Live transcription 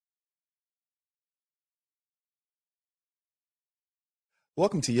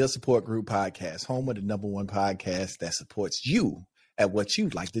Welcome to Your Support Group Podcast, home of the #1 podcast that supports you at what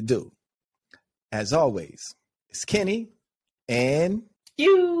you'd like to do. As always, it's Kenny and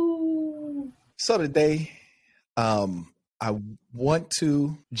you. So today, I want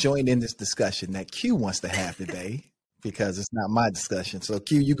to join in this discussion that Q wants to have today because it's not my discussion. So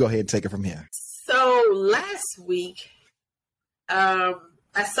Q, you go ahead and take it from here. So last week, I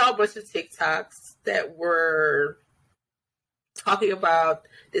saw a bunch of TikToks that were talking about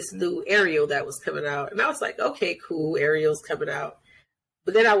this new Ariel that was coming out. And I was like, okay, cool, Ariel's coming out.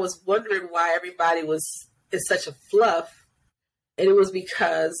 But then I was wondering why everybody was in such a fluff. And it was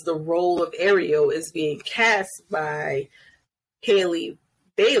because the role of Ariel is being cast by Halle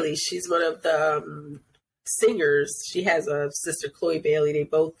Bailey. She's one of the singers. She has a sister, Chloe Bailey. They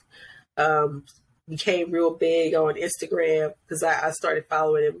both became real big on Instagram because I started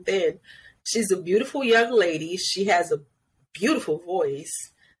following them then. She's a beautiful young lady. She has a beautiful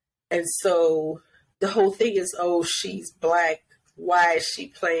voice. And so the whole thing is, oh, she's black. Why is she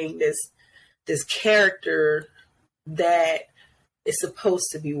playing this character that is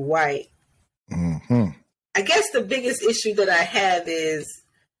supposed to be white? Mm-hmm. I guess the biggest issue that I have is,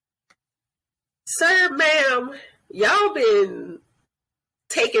 sir, ma'am, y'all been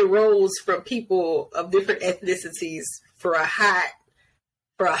taking roles from people of different ethnicities for a hot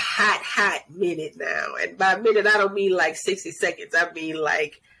minute now. And by minute, I don't mean like 60 seconds. I mean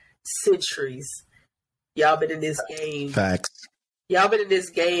like centuries. Y'all been in this game. Facts. Y'all been in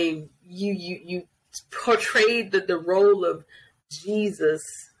this game. You portrayed the role of Jesus,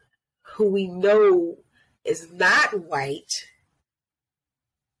 who we know is not white.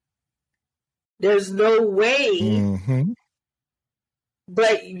 There's no way. Mm-hmm.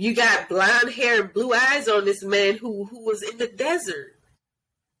 But you got blonde hair and blue eyes on this man who was in the desert.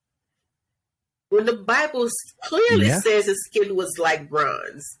 When the Bible clearly says his skin was like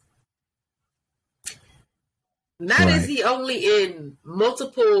bronze. Not is he only in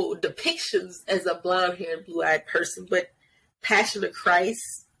multiple depictions as a blonde-haired, blue-eyed person, but Passion of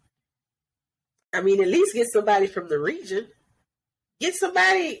Christ. I mean, at least get somebody from the region. Get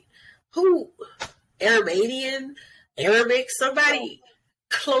somebody who, Aromanian, Arabic, somebody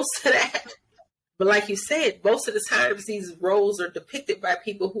close to that. But like you said, most of the times these roles are depicted by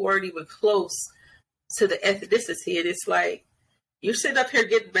people who aren't even close to the ethnicity. And it's like, you're sitting up here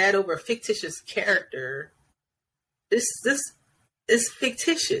getting mad over a fictitious character. This is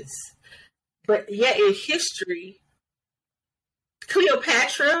fictitious. But yet in history,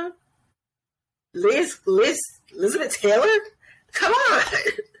 Cleopatra, Elizabeth Taylor, come on.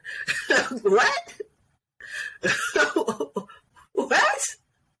 What? What?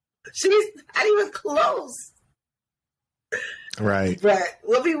 She's not even close. Right. But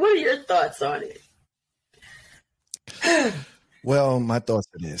what are your thoughts on it? Well, my thoughts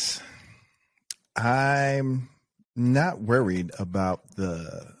are this. I'm not worried about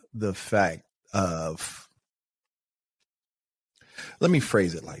the fact of, let me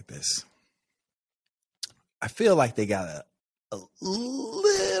phrase it like this. I feel like they got a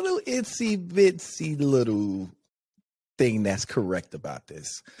little itsy bitsy little thing that's correct about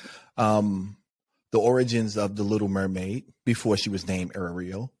this. The origins of the Little Mermaid before she was named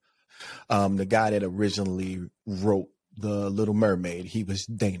Ariel. The guy that originally wrote the Little Mermaid, he was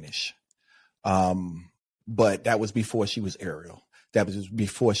Danish. But that was before she was Ariel. That was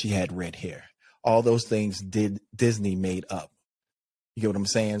before she had red hair. All those things Disney made up. You get what I'm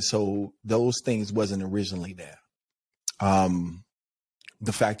saying? So those things wasn't originally there.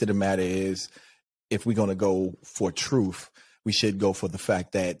 The fact of the matter is, if we're going to go for truth, we should go for the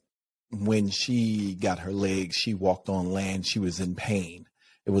fact that when she got her legs, she walked on land, she was in pain.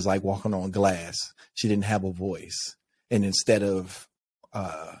 It was like walking on glass. She didn't have a voice. And instead of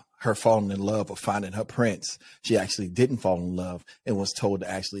her falling in love or finding her prince, she actually didn't fall in love and was told to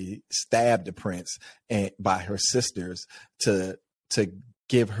actually stab the prince by her sisters to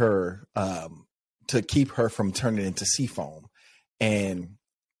give her, to keep her from turning into sea foam. And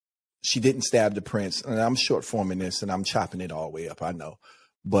she didn't stab the prince. And I'm short forming this and I'm chopping it all the way up, I know.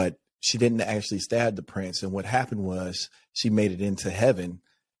 But she didn't actually stab the prince. And what happened was she made it into heaven.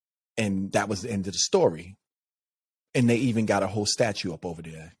 And that was the end of the story. And they even got a whole statue up over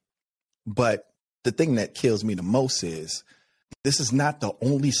there. But the thing that kills me the most is this is not the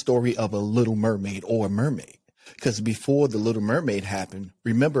only story of a Little Mermaid or a mermaid. Because before the Little Mermaid happened,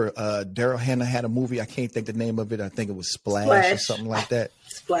 remember Daryl Hannah had a movie. I can't think the name of it. I think it was Splash or something like that.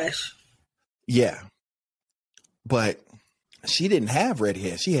 Splash. Yeah. But she didn't have red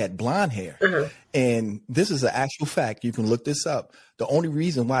hair. She had blonde hair. Uh-huh. And this is an actual fact. You can look this up. The only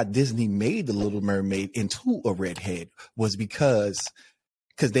reason why Disney made the Little Mermaid into a redhead was because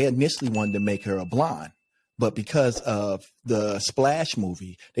because they initially wanted to make her a blonde, but because of the Splash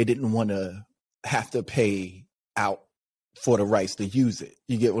movie, they didn't want to have to pay out for the rights to use it.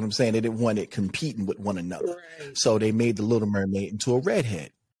 You get what I'm saying? They didn't want it competing with one another. Right. So they made the Little Mermaid into a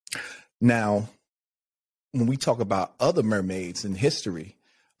redhead. Now, when we talk about other mermaids in history,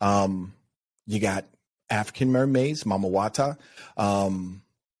 you got African mermaids, Mama Wata.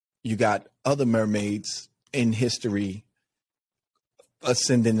 You got other mermaids in history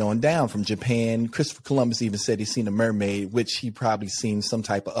ascending on down from Japan. Christopher Columbus even said he's seen a mermaid, which he probably seen some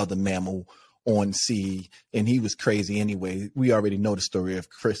type of other mammal on sea, and he was crazy anyway. We already know the story of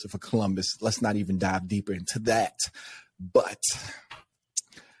Christopher Columbus. Let's not even dive deeper into that. But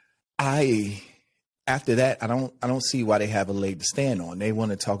after that, I don't see why they have a leg to stand on. They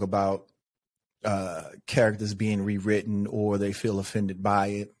want to talk about characters being rewritten, or they feel offended by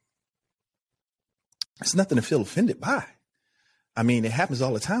it. It's nothing to feel offended by. I mean, it happens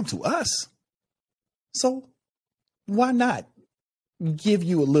all the time to us. So why not give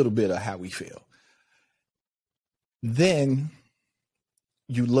you a little bit of how we feel? Then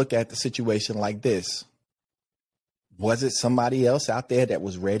you look at the situation like this. Was it somebody else out there that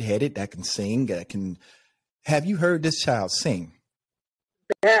was redheaded, that can sing, that can... Have you heard this child sing?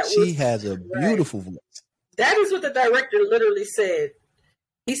 She has a beautiful voice. That is what the director literally said.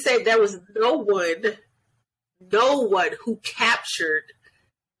 He said there was no one who captured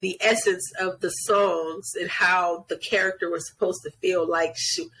the essence of the songs and how the character was supposed to feel. Like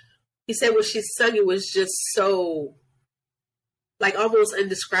he said when she sung, it was just so, like, almost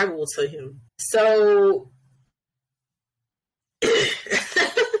indescribable to him. So,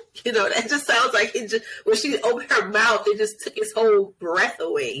 you know, that just sounds like when she opened her mouth, it just took his whole breath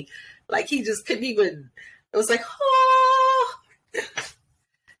away. Like he just couldn't even. It was like, oh,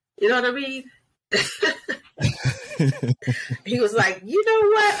 you know what I mean? He was like, you know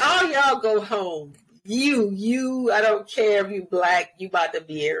what? All y'all go home. You, I don't care if you black, you about to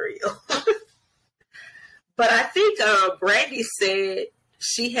be Ariel. But I think Brandy said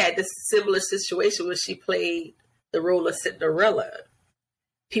she had this similar situation when she played the role of Cinderella.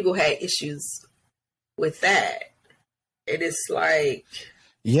 People had issues with that. And it's like,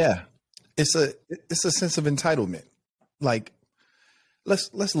 yeah, it's a sense of entitlement. Like,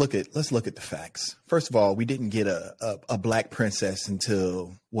 let's look at the facts. First of all, we didn't get a black princess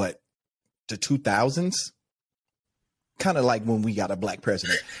until what, the 2000s? Kind of like when we got a black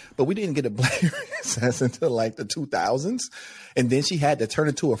president, but we didn't get a black princess until like the 2000s. And then she had to turn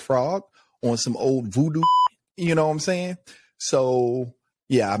into a frog on some old voodoo. You know what I'm saying? So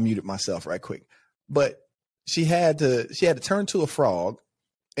yeah, I muted myself right quick, but she had to turn to a frog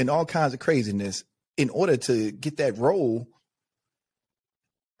and all kinds of craziness in order to get that role.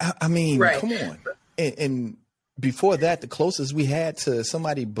 I mean, right. Come on. And before that, the closest we had to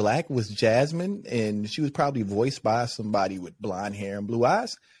somebody black was Jasmine, and she was probably voiced by somebody with blonde hair and blue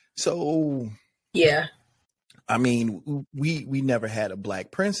eyes. So yeah, I mean, we never had a black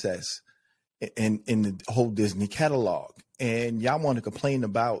princess in the whole Disney catalog. And y'all want to complain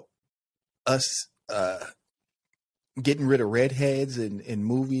about us getting rid of redheads in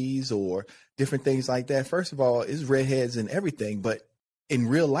movies or different things like that. First of all, it's redheads in everything, but in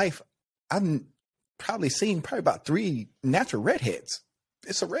real life, I've probably seen about 3 natural redheads.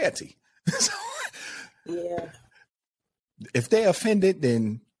 It's a rarity. So, yeah. If they're offended,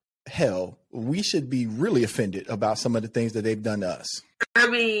 then hell, we should be really offended about some of the things that they've done to us. I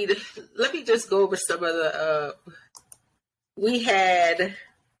mean, let me just go over some of the. We had.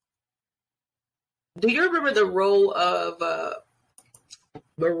 Do you remember the role of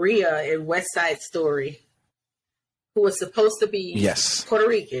Maria in West Side Story, who was supposed to be yes. Puerto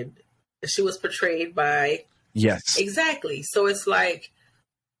Rican? She was portrayed by yes, exactly. So it's like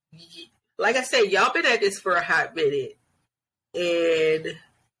I said, y'all been at this for a hot minute, and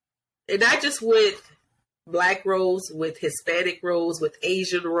not just with Black roles, with Hispanic roles, with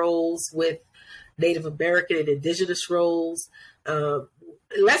Asian roles, with Native American and Indigenous roles.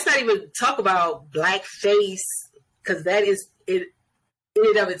 Let's not even talk about blackface, because that is in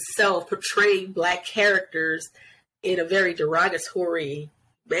and of itself portraying Black characters in a very derogatory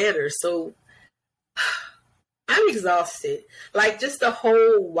manner. So I'm exhausted. Like, just the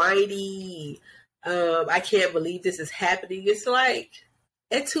whole whiny, I can't believe this is happening. It's like,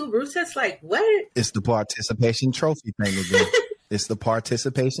 at Two Bruce, that's like, what? It's the participation trophy thing again. It's the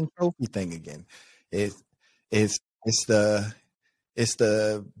participation trophy thing again. It's the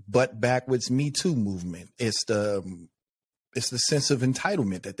butt backwards Me Too movement. It's the sense of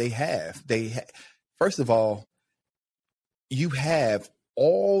entitlement that they have. First of all, you have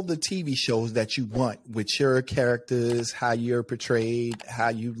all the TV shows that you want with your characters, how you're portrayed, how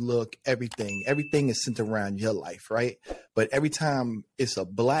you look, everything is centered around your life, right? But every time it's a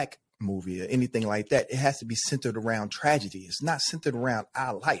black movie or anything like that, it has to be centered around tragedy. It's not centered around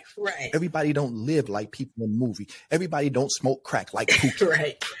our life. Right. Everybody don't live like people in the movie. Everybody don't smoke crack like Pookie.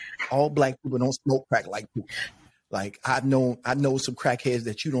 Right. All black people don't smoke crack like Pookie. Like I know some crackheads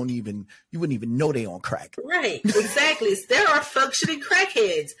that you wouldn't even know they on crack. Right, exactly. There are functioning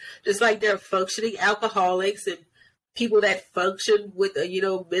crackheads, just like there are functioning alcoholics and people that function with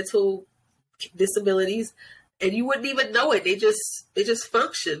mental disabilities, and you wouldn't even know it. They just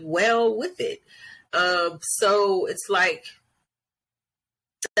function well with it. So it's like,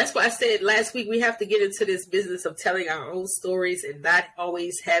 that's why I said last week, we have to get into this business of telling our own stories and not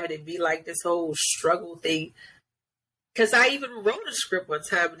always having it be like this whole struggle thing. Because I even wrote a script one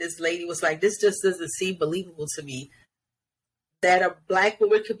time, and this lady was like, this just doesn't seem believable to me. That a black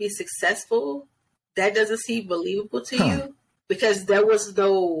woman could be successful, that doesn't seem believable to you? Because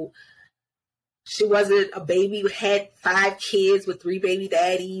she wasn't a baby, had 5 kids with 3 baby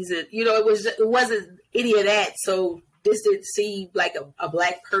daddies, and it wasn't any of that. So this didn't seem like a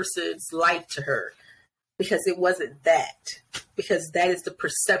black person's life to her, because it wasn't that. Because that is the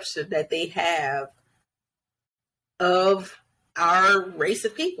perception that they have of our race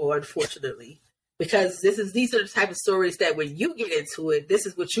of people, unfortunately. Because these are the type of stories that when you get into it, this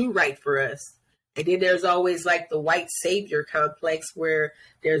is what you write for us. And then there's always like the white savior complex, where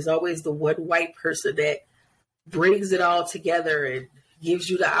there's always the one white person that brings it all together and gives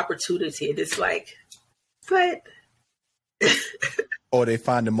you the opportunity. And it's like, but or they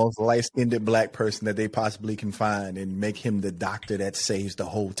find the most light-skinned black person that they possibly can find and make him the doctor that saves the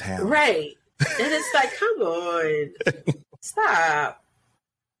whole town. Right. And it's like, come on, stop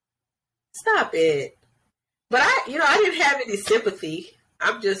it. But I didn't have any sympathy.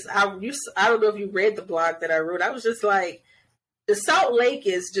 I don't know if you read the blog that I wrote. I was just like, the Salt Lake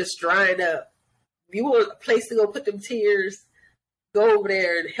is just drying up. You want a place to go put them tears, go over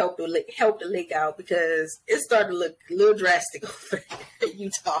there and help the lake out, because it's starting to look a little drastic over in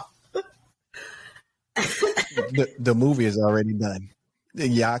Utah. The movie is already done.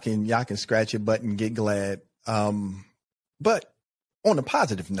 Y'all can scratch your butt and get glad. But on a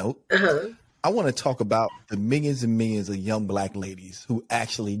positive note, I want to talk about the millions and millions of young black ladies who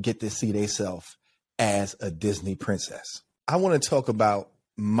actually get to see themselves as a Disney princess. I want to talk about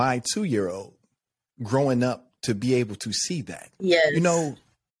my 2-year-old growing up to be able to see that. Yes.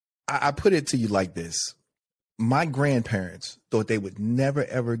 I put it to you like this. My grandparents thought they would never,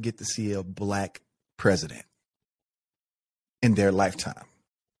 ever get to see a black president in their lifetime.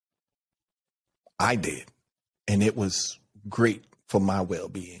 I did. And it was great for my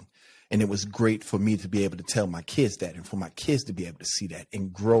well-being. And it was great for me to be able to tell my kids that, and for my kids to be able to see that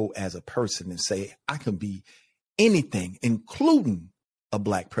and grow as a person and say, I can be anything, including a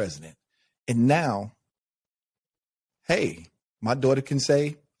black president. And now, hey, my daughter can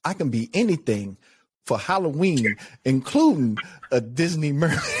say, I can be anything for Halloween, including a Disney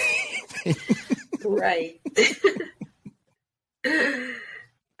mermaid. Right.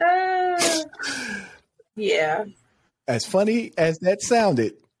 Yeah. As funny as that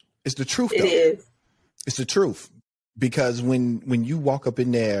sounded, it's the truth, though. It is. It's the truth. Because when you walk up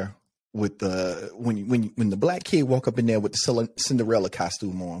in there with when the black kid walk up in there with the Cinderella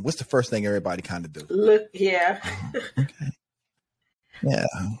costume on, what's the first thing everybody kind of do? Look, yeah. Okay. Yeah.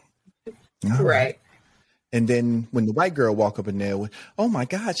 Right. And then when the white girl walk up in there with, oh my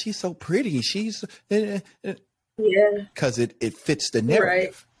God, she's so pretty. She's Yeah. Because it fits the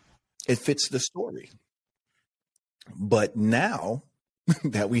narrative. Right. It fits the story. But now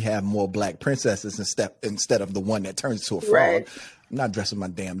that we have more black princesses instead of the one that turns to a frog, Right. I'm not dressing my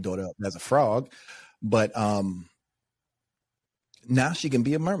damn daughter up as a frog, but now she can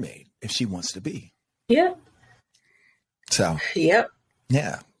be a mermaid if she wants to be. Yep. So Yep.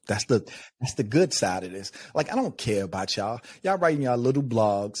 yeah. That's the good side of this. Like, I don't care about y'all. Y'all writing y'all little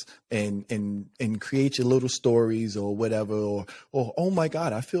blogs and create your little stories or whatever, or oh my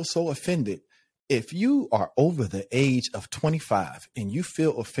God, I feel so offended. If you are over the age of 25 and you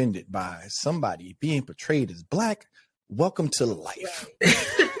feel offended by somebody being portrayed as black, welcome to life.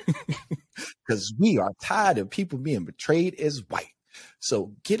 Because we are tired of people being portrayed as white.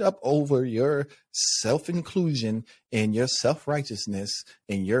 So get up over your self-inclusion and your self-righteousness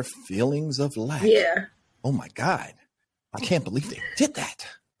and your feelings of lack. Yeah. Oh my God. I can't believe they did that.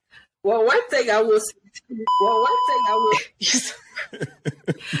 Well, one thing I will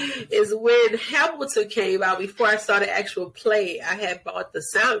is when Hamilton came out, before I saw the actual play, I had bought the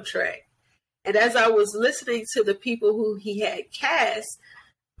soundtrack. And as I was listening to the people who he had cast,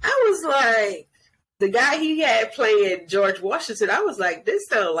 I was like, the guy he had playing George Washington, I was like, this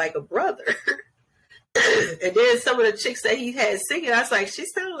sounds like a brother. And then some of the chicks that he had singing, I was like, she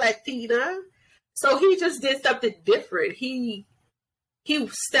sounds like Tina. So he just did something different. He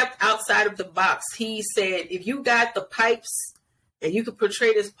stepped outside of the box. He said, if you got the pipes and you can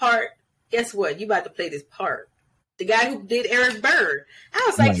portray this part, guess what? You about to play this part. The guy who did Eric Byrne. I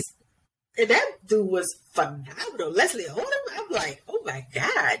was like, and that dude was phenomenal. Leslie Odom. I'm like, oh my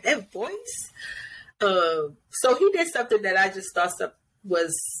God, that voice. So he did something that I just thought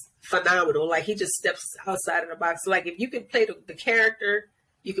was phenomenal. Like he just steps outside of the box. Like if you can play the character,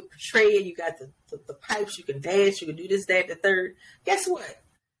 you can portray it, you got the pipes, you can dance, you can do this, that, and the third. Guess what?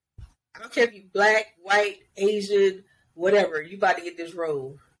 I don't care if you black, white, Asian, whatever. You about to get this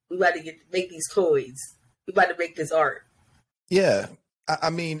role. We about to make these coins. We about to make this art. Yeah. I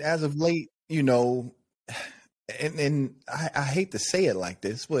mean, as of late, you know, and I hate to say it like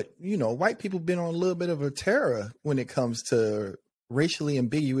this, but, you know, white people been on a little bit of a terror when it comes to racially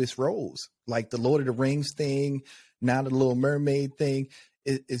ambiguous roles, like the Lord of the Rings thing, now the Little Mermaid thing.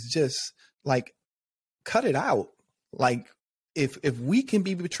 It's just like, cut it out. Like, if we can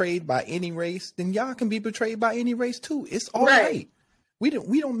be betrayed by any race, then y'all can be betrayed by any race too. It's all right. We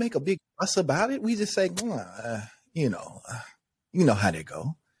don't make a big fuss about it. We just say, you know how they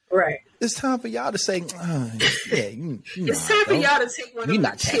go. Right. It's time for y'all to say, yeah, you know it's time for y'all to take one on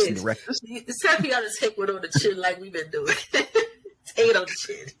the chin. It's time for y'all to take one on the chin like we've been doing. Take it on the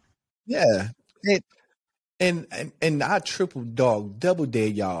chin. Yeah. And I double dare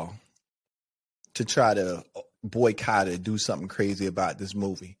y'all to try to boycott it, do something crazy about this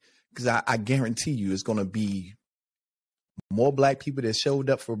movie. Because I guarantee you it's going to be more black people that showed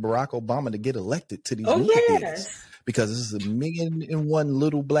up for Barack Obama to get elected to these movie theaters. Because this is 1,000,001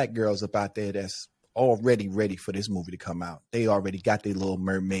 little black girls up out there that's already ready for this movie to come out. They already got their little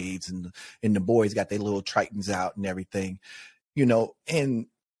mermaids and the boys got their little Tritons out and everything, you know. And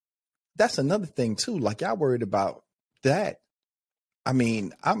that's another thing too. Like y'all worried about that. I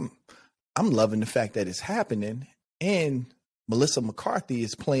mean, I'm loving the fact that it's happening, and Melissa McCarthy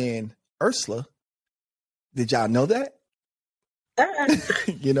is playing Ursula. Did y'all know that?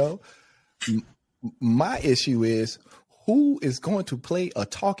 You know, my issue is who is going to play a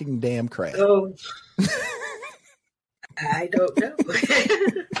talking damn crab? Oh, I don't know.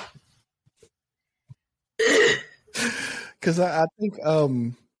 Because I think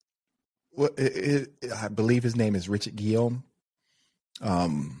I believe his name is Richard Guillaume.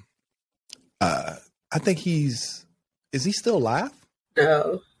 I think is he still alive?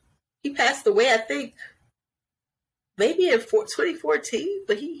 No, he passed away. I think maybe in 2014,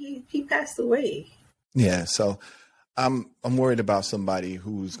 but he passed away. Yeah, so I'm worried about somebody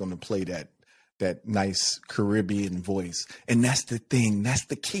who's going to play that nice Caribbean voice, and that's the thing. That's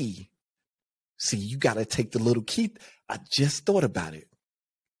the key. See, you got to take the little key. I just thought about it.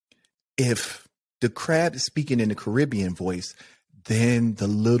 If the crab is speaking in the Caribbean voice, then the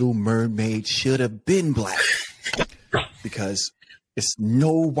Little Mermaid should have been black, because it's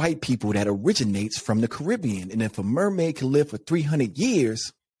no white people that originates from the Caribbean. And if a mermaid can live for 300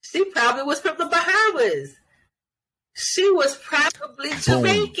 years, she probably was from the Bahamas. She was probably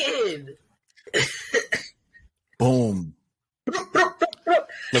Jamaican. Boom.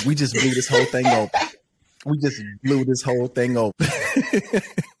 Look, we just blew this whole thing open.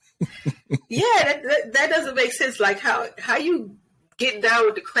 Yeah, that doesn't make sense. Like how you get down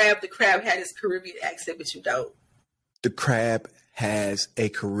with the crab? The crab had his Caribbean accent, but you don't. The crab has a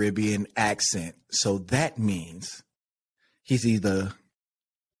Caribbean accent, so that means he's either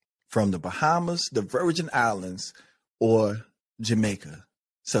from the Bahamas, the Virgin Islands, or Jamaica.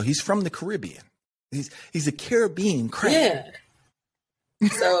 So he's from the Caribbean. He's a Caribbean crab. Yeah.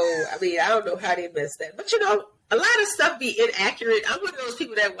 So I mean, I don't know how they messed that, but you know, a lot of stuff be inaccurate. I'm one of those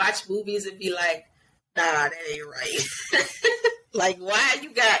people that watch movies and be like, nah, that ain't right. Like, why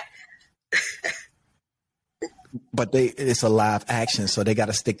you got? But it's a live action, so they got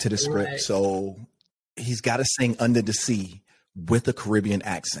to stick to the script. Right. So he's got to sing Under the Sea with a Caribbean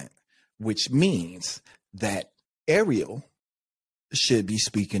accent, which means that Ariel should be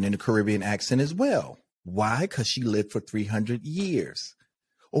speaking in a Caribbean accent as well. Why? Because she lived for 300 years.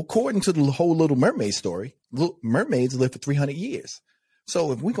 According to the whole Little Mermaid story, mermaids live for 300 years.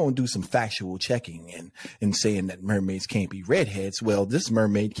 So if we're going to do some factual checking and saying that mermaids can't be redheads, well, this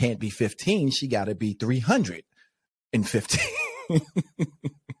mermaid can't be 15. She got to be 315.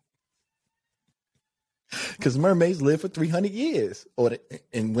 Because mermaids live for 300 years.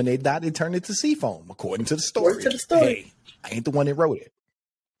 And when they die, they turn into sea foam, according to the story. Hey, I ain't the one that wrote it.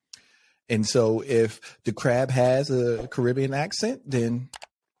 And so if the crab has a Caribbean accent, then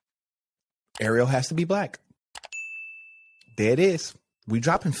Ariel has to be black. There it is. We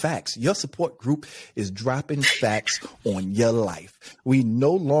dropping facts. Your support group is dropping facts on your life. We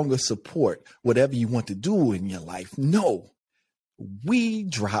no longer support whatever you want to do in your life. No, we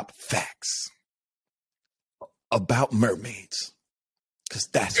drop facts about mermaids because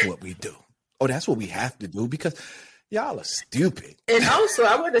that's what we do. Oh, that's what we have to do because y'all are stupid. And also,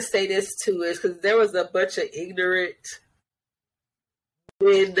 I want to say this too, is because there was a bunch of ignorant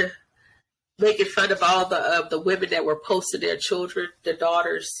men making fun of all the women that were posting their children, their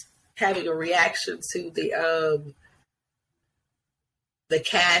daughters, having a reaction to the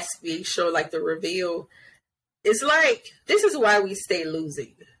cast being shown, like the reveal. It's like, this is why we stay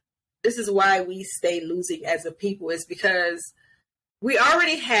losing. This is why we stay losing as a people, is because we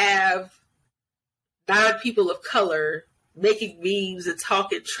already have non-people of color making memes and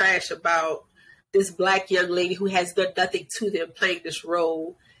talking trash about this black young lady who has done nothing to them playing this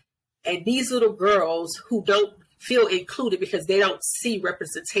role. And these little girls who don't feel included because they don't see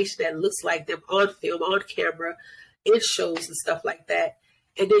representation that looks like them on film, on camera, in shows and stuff like that.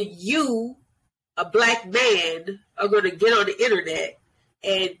 And then you, a black man, are going to get on the internet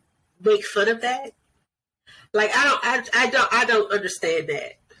and make fun of that. Like, I don't understand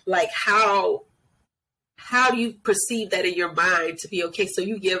that. Like, how do you perceive that in your mind to be okay? So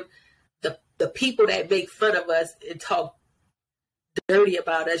you give the people that make fun of us and talk dirty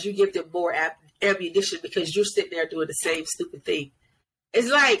about us, you give them more ammunition because you're sitting there doing the same stupid thing.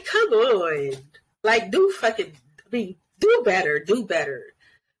 It's like, come on, like, do better.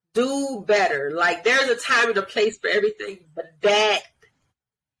 Like, there's a time and a place for everything, but that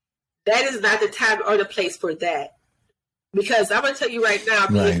is not the time or the place for that. Because I'm gonna tell you right now,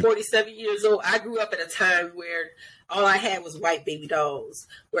 being 47 years old, I grew up at a time where all I had was white baby dolls,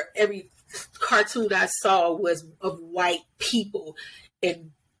 where every cartoon I saw was of white people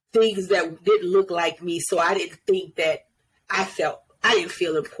and things that didn't look like me. So I didn't think that I didn't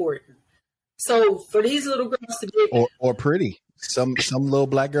feel important. So for these little girls to get or pretty, some little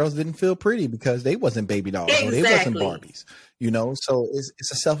black girls didn't feel pretty because they wasn't baby dolls, exactly. Or they wasn't Barbies, you know. So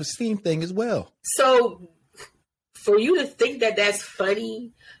it's a self-esteem thing as well. So for you to think that that's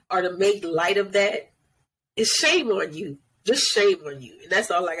funny or to make light of that, it's shame on you. Just shame on you. And that's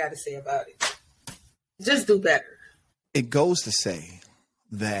all I got to say about it. Just do better. It goes to say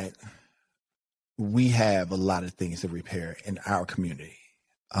that we have a lot of things to repair in our community.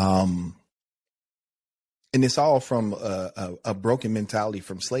 And it's all from a broken mentality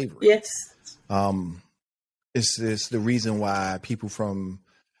from slavery. Yes. It's the reason why people from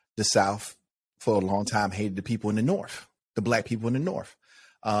the South for a long time hated the people in the North, the black people in the North.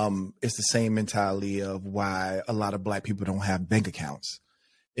 It's the same mentality of why a lot of black people don't have bank accounts.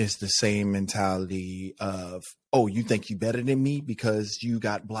 It's the same mentality of, oh, you think you better than me because you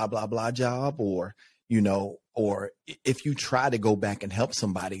got blah, blah, blah job, or, you know, or if you try to go back and help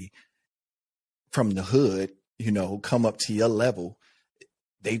somebody from the hood, you know, come up to your level,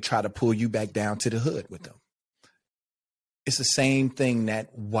 they try to pull you back down to the hood with them. It's the same thing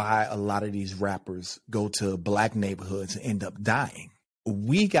that why a lot of these rappers go to black neighborhoods and end up dying.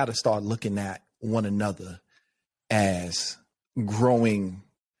 We got to start looking at one another as growing,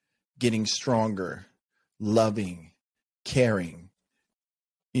 getting stronger, loving, caring.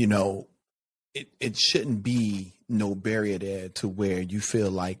 You know, it shouldn't be no barrier there to where you feel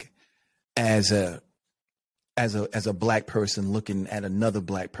like as a black person looking at another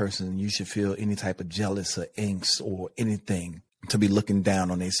black person, you should feel any type of jealous or angst or anything to be looking down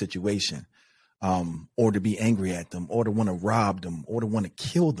on their situation. Or to be angry at them, or to want to rob them, or to want to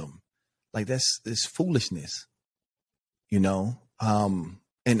kill them. Like that's foolishness, you know?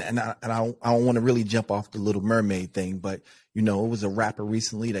 And I don't want to really jump off the Little Mermaid thing, but you know, it was a rapper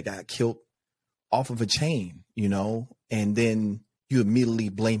recently that got killed off of a chain, you know, and then you immediately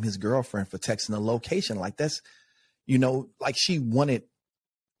blame his girlfriend for texting a location. Like that's, you know, like she wanted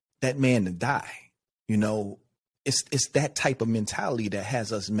that man to die, you know, it's that type of mentality that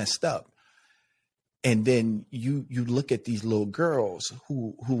has us messed up. And then you look at these little girls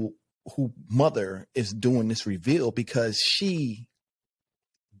who mother is doing this reveal because she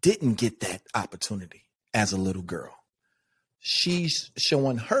didn't get that opportunity as a little girl. She's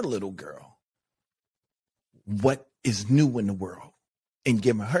showing her little girl what is new in the world and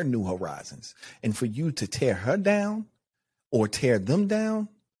giving her new horizons. And for you to tear her down or tear them down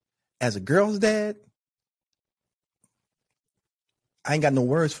as a girl's dad, I ain't got no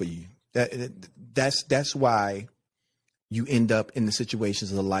words for you. That's why you end up in the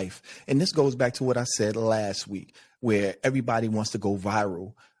situations of life. And this goes back to what I said last week, where everybody wants to go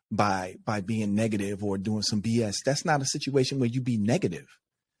viral by being negative or doing some BS. That's not a situation where you be negative.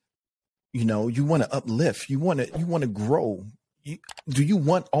 You know, you want to uplift. You want to grow. Do you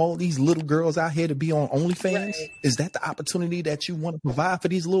want all these little girls out here to be on OnlyFans? Right. Is that the opportunity that you want to provide for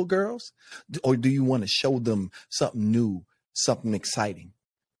these little girls? Or do you want to show them something new, something exciting,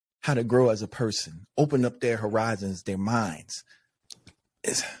 how to grow as a person, open up their horizons, their minds?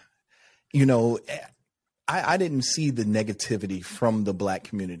 You know, I didn't see the negativity from the Black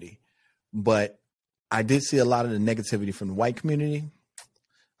community, but I did see a lot of the negativity from the white community.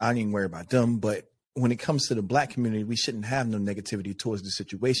 I don't even worry about them, but when it comes to the Black community, we shouldn't have no negativity towards the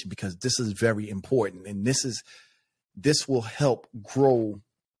situation, because this is very important. And this will help grow.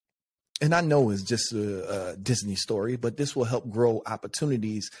 And I know it's just a Disney story, but this will help grow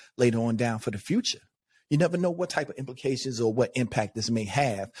opportunities later on down for the future. You never know what type of implications or what impact this may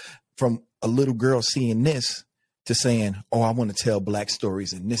have, from a little girl seeing this to saying, oh, I want to tell Black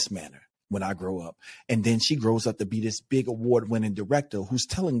stories in this manner when I grow up. And then she grows up to be this big award-winning director who's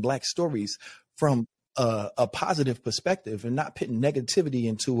telling Black stories from a positive perspective and not putting negativity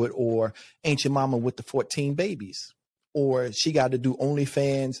into it, or ain't your mama with the 14 babies, or she got to do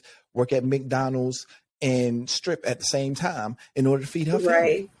OnlyFans, work at McDonald's, and strip at the same time in order to feed her family.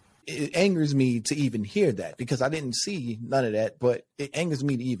 Right. It angers me to even hear that, because I didn't see none of that, but it angers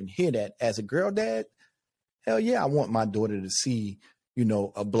me to even hear that as a girl dad. Hell yeah, I want my daughter to see, you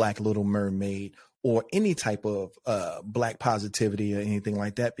know, a Black Little Mermaid or any type of Black positivity or anything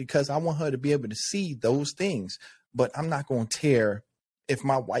like that, because I want her to be able to see those things. But I'm not going to tear, if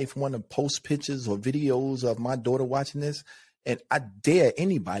my wife want to post pictures or videos of my daughter watching this, and I dare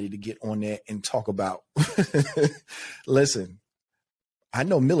anybody to get on there and talk about, listen, I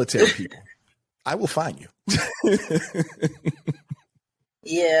know military people. I will find you.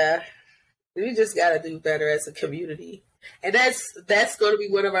 Yeah. We just got to do better as a community. And that's going to be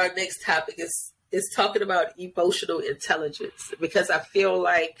one of our next topics, is talking about emotional intelligence, because I feel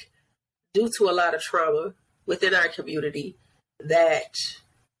like, due to a lot of trauma within our community, that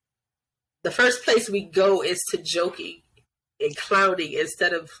the first place we go is to joking and clowning,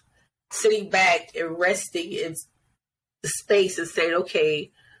 instead of sitting back and resting in the space and saying,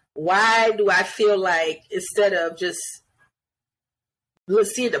 okay, why do I feel like, instead of just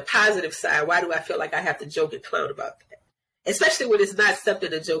seeing the positive side, why do I feel like I have to joke and clown about that? Especially when it's not something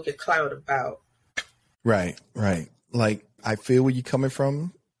to joke and clown about. Right. Like, I feel where you're coming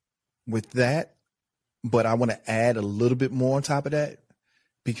from with that, but I want to add a little bit more on top of that,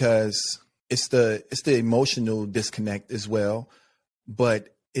 because it's the emotional disconnect as well,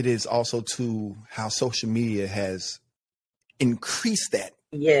 but it is also to how social media has increased that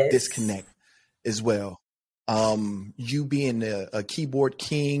disconnect as well. You being a keyboard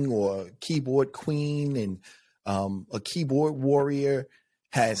king or keyboard queen and a keyboard warrior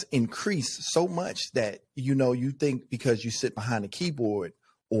has increased so much that, you know, you think because you sit behind a keyboard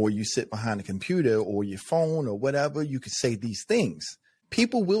or you sit behind a computer or your phone or whatever, you could say these things.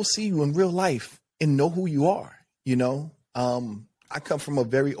 People will see you in real life and know who you are. You know, I come from a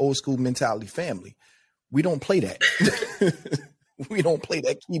very old school mentality family. We don't play that. We don't play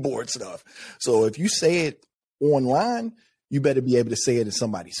that keyboard stuff. So if you say it online, you better be able to say it in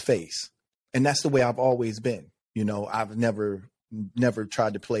somebody's face. And that's the way I've always been. You know, I've never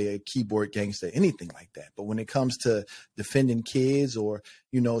tried to play a keyboard gangster, anything like that. But when it comes to defending kids or,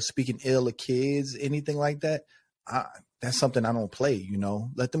 you know, speaking ill of kids, anything like that, that's something I don't play. You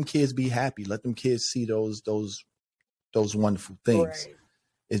know, let them kids be happy. Let them kids see those wonderful things. Right.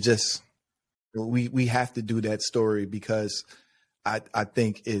 It's just, we have to do that story, because I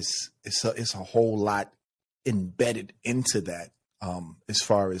think it's a whole lot embedded into that, as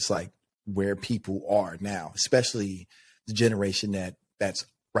far as like where people are now, especially the generation that's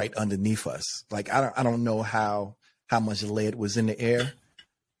right underneath us. Like, I don't know how much lead was in the air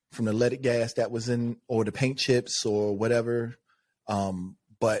from the leaded gas that was in, or the paint chips or whatever.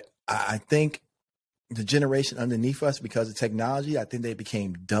 But I think the generation underneath us, because of technology, I think they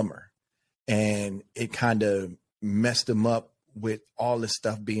became dumber, and it kind of messed them up with all this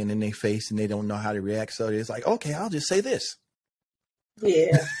stuff being in their face, and they don't know how to react. So it's like, okay, I'll just say this.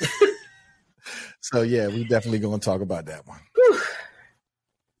 Yeah. So yeah, we definitely going to talk about that one.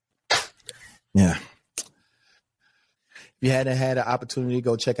 Yeah. If you hadn't had an opportunity,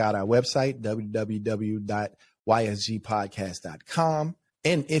 go check out our website, www.ysgpodcast.com.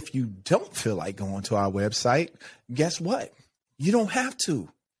 And if you don't feel like going to our website, guess what? You don't have to.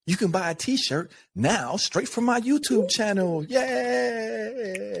 You can buy a t-shirt now straight from my YouTube channel.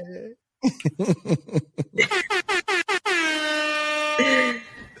 Yay!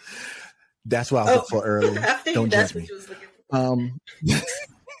 That's what I was looking for earlier. Don't judge me.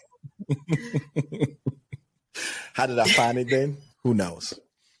 How did I find it then? Who knows?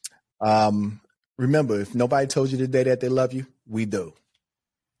 Remember, if nobody told you today that they love you, we do.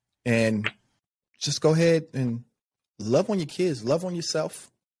 And just go ahead and love on your kids, love on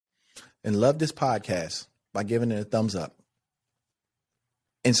yourself, and love this podcast by giving it a thumbs up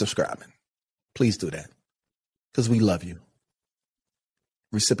and subscribing. Please do that because we love you.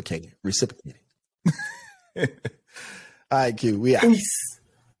 Reciprocate it. All right, Q, we out. Peace.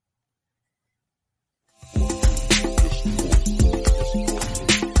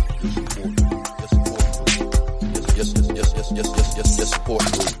 Just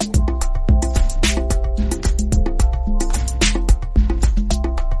support.